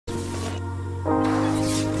Omar,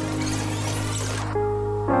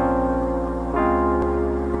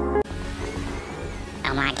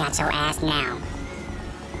 I got your ass now.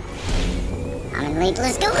 I'm in the lead.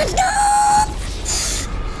 Let's go, let's go!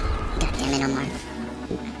 God damn it, Omar.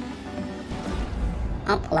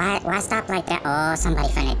 Oh, why stop like that? Oh, somebody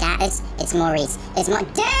finna die. It's Maurice. It's more.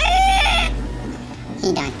 Damn!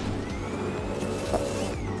 He done.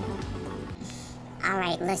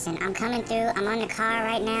 Alright, listen, I'm coming through. I'm on the car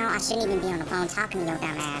right now. I shouldn't even be on the phone talking to your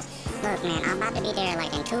dumb ass. Look, man, I'm about to be there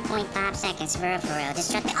like in 2.5 seconds, for real, for real.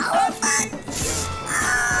 Just shut the. Oh, fuck! Oh,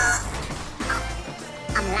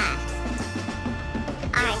 I'm alive.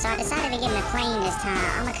 Alright, so I decided to get in the plane this time.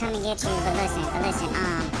 I'm gonna come and get you, but listen, I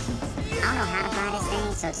don't know how to fly this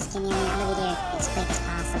thing, so just give me a minute. I'm gonna be there as quick as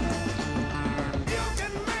possible.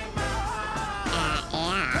 And,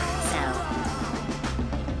 yeah, so.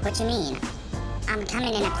 What you mean? I'm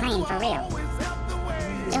coming in a plane for real.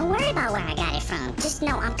 Don't worry about where I got it from. Just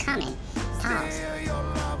know I'm coming. Pause.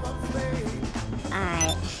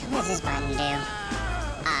 Alright, what does this button do?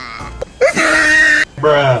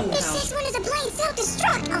 Bruh. This one is a plane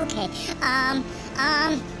self-destruct. Okay.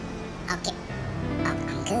 Okay. Oh,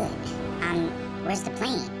 I'm good. Where's the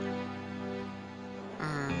plane?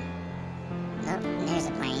 Oh, there's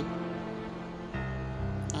a plane.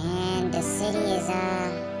 And the city is,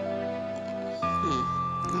 I'm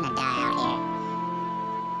gonna die out here.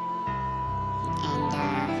 And,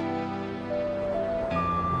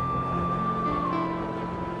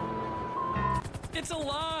 It's a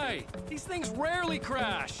lie! These things rarely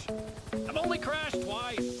crash. I've only crashed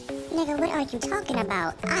twice. Nigga, what are you talking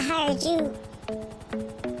about? I hired you.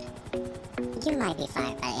 You might be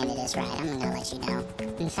fired by the end of this ride. I'm gonna let you know.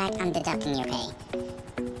 In fact, I'm deducting your pay.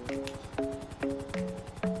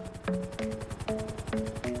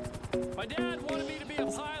 My dad wanted me to be a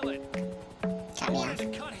pilot. Cut me Wanted off. to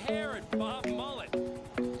cut hair and bob mullet.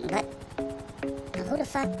 What? Who the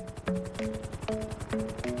fuck?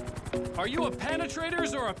 Are you a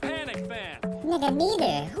penetrators or a panic fan? Nigga,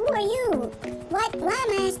 neither. Who are you? What? Why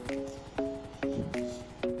am I?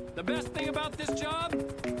 The best thing about this job?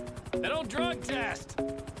 They don't drug test.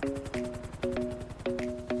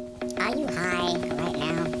 Are you high right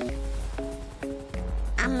now?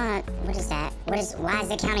 What is that? Why is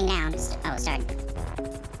it counting down? Oh, sorry.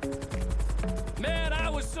 Man, I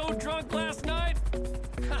was so drunk last night.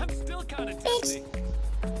 I'm still kind of tipsy.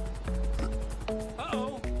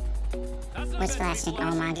 Uh-oh. What's flashing?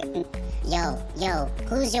 Oh my god. Yo,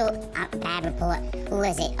 who's your bad report? Who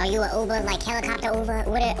is it? Are you an Uber, like helicopter Uber?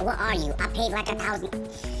 What are you? I paid like 1,000.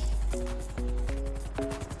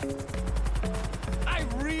 I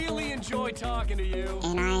really enjoy talking to you.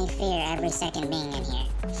 And I fear every second being in here.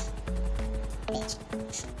 Bitch.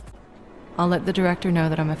 I'll let the director know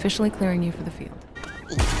that I'm officially clearing you for the field.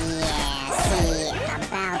 Yeah, see,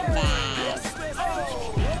 about that.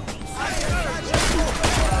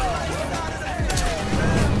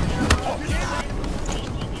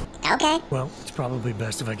 Okay. Well, it's probably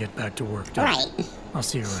best if I get back to work. Right. I'll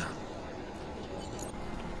see you around.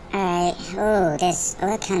 Alright. Ooh,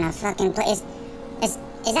 what kind of fucking place? Is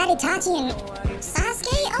that Itachi and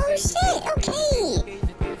Sasuke? Oh shit, okay.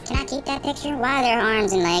 Can I keep that picture? Why are there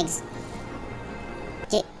arms and legs?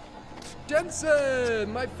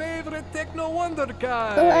 Jensen, my favorite techno wonder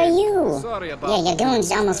guy. Who are you? Sorry about Yeah, your goons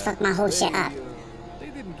almost fucked my whole shit up. They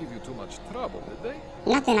didn't give you too much trouble, did they?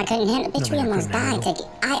 Nothing, I couldn't handle. Bitch, we Nothing I almost couldn't died.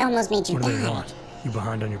 handle. I almost made you What do they die. want? You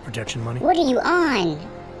behind on your protection money? What are you on?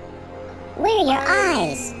 Where are your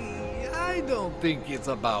eyes? I don't think it's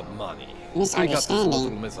about money. I got this Misunderstanding.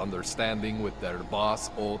 little misunderstanding with their boss,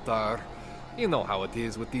 Otar. You know how it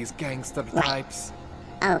is with these gangster types.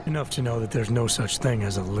 Oh, Enough to know that there's no such thing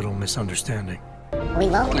as a little misunderstanding. we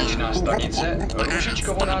woke now. Konečná Look at stanice that, look at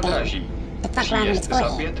Růžičkovo that. God damn. nádraží. The fuck wrong with his Příjezd za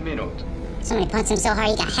forehead? 5 minut. Somebody punched him so hard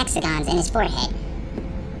he got hexagons in his forehead.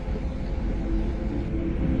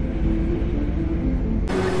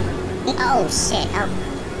 Oh shit! Oh,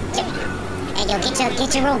 hey yo, get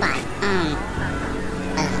your robot.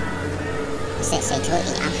 Say 12.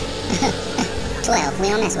 12. We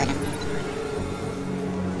don't mess with him.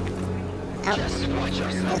 Oh,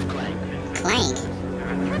 Clank.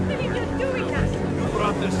 You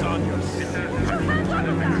brought this on yourself.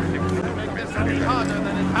 Make this any harder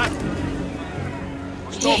than it has to be.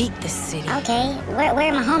 I hate this city. Okay, where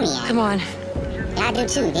my homie at? Come on. Yeah, I do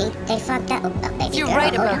too. They fucked up. Oh, baby You're girl,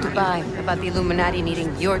 right hold about on. Dubai, about the Illuminati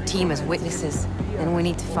needing your team as witnesses. And we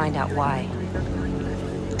need to find out why.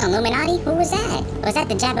 Illuminati? Who was that? Was that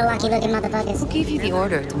the Jabberwocky-looking motherfuckers? Who gave you the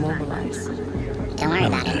order to mobilize? Don't worry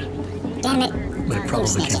about it. Damn it. But it He was probably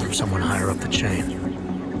came snitching. from someone higher up the chain.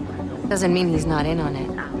 Doesn't mean he's not in on it.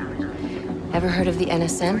 Ever heard of the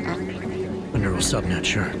NSN? A neural subnet,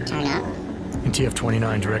 sure. Turn up. In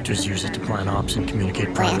TF-29, directors use it to plan ops and communicate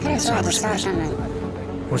Wait, I privately in could've sworn I just saw cyberspace.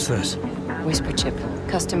 something. What's this? Whisper chip.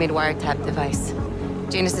 Custom-made wiretap device.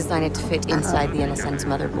 Janus designed it to fit inside the NSN's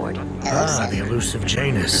motherboard. Ah, the elusive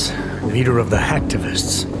Janus, leader of the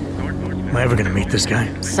hacktivists. Am I ever gonna meet this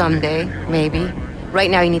guy? Someday, maybe.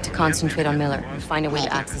 Right now you need to concentrate on Miller and find a way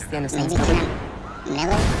to access the NSN's Maybe motherboard.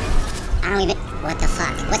 Miller? I don't even... What the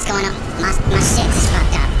fuck? What's going on? My shit is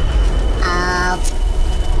fucked up. Oh...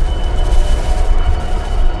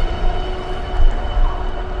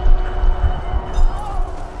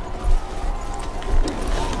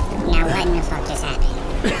 Now what in the fuck just happened?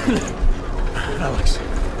 Alex,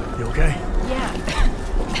 you okay?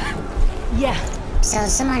 Yeah. So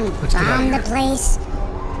someone Let's get out of bombed the here. place?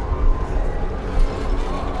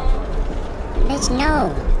 Bitch,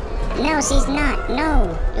 no. No, she's not.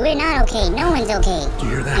 No. We're not okay. No one's okay. Do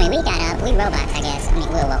you hear that? I mean, we got up. We robots, I guess. I mean,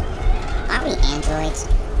 well. Are we androids?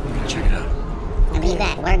 I'm gonna check it out. I mean, you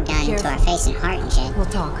got work done to our face and heart and shit, We'll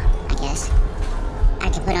talk. I guess. I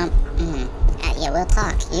could put on... yeah, we'll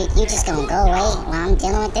talk. You just gonna go away while I'm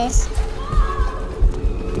dealing with this?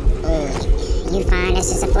 Ooh, you fine. That's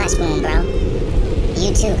just a flesh wound, bro.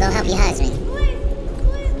 You too. Go help your husband.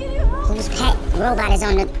 Whose pet robot is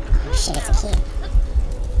on the... Oh, shit, it's a kid.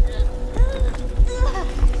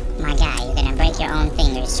 My guy, you're gonna break your own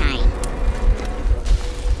fingers trying.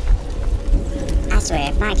 I swear,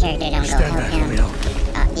 if my character don't go Stand help back, let me him... help.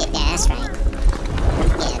 Yeah, that's right.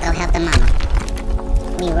 Yeah, go help the mama.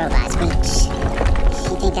 We robots,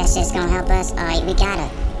 you think that's just gonna help us? Alright, we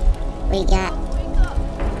got...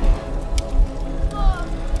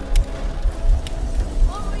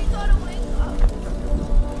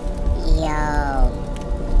 Yo.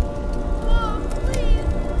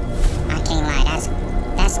 I can't lie,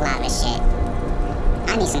 that's lava shit.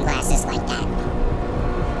 I need some glasses like that.